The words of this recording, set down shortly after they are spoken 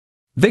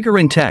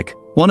Vigor Tech,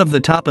 one of the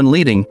top and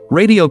leading,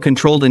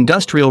 radio-controlled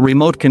industrial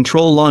remote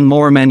control lawn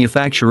mower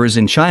manufacturers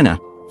in China,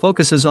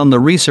 focuses on the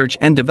research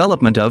and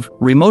development of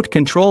remote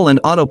control and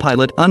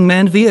autopilot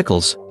unmanned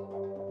vehicles.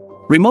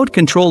 Remote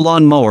Control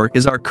Lawn Mower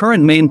is our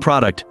current main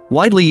product,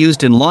 widely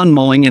used in lawn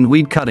mowing and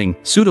weed cutting,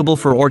 suitable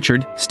for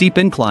orchard, steep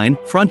incline,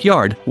 front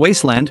yard,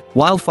 wasteland,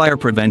 wildfire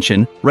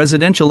prevention,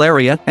 residential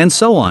area, and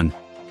so on.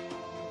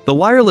 The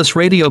wireless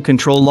radio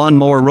control lawn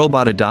mower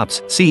robot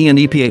adopts CE and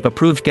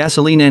EPA-approved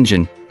gasoline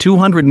engine,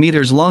 200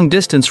 meters long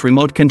distance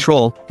remote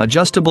control,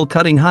 adjustable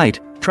cutting height,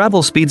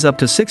 travel speeds up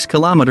to 6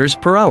 kilometers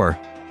per hour.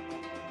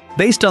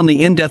 Based on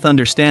the in-depth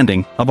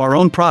understanding of our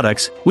own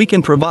products, we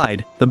can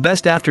provide the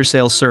best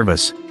after-sales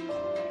service.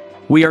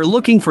 We are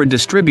looking for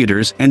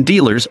distributors and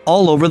dealers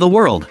all over the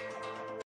world.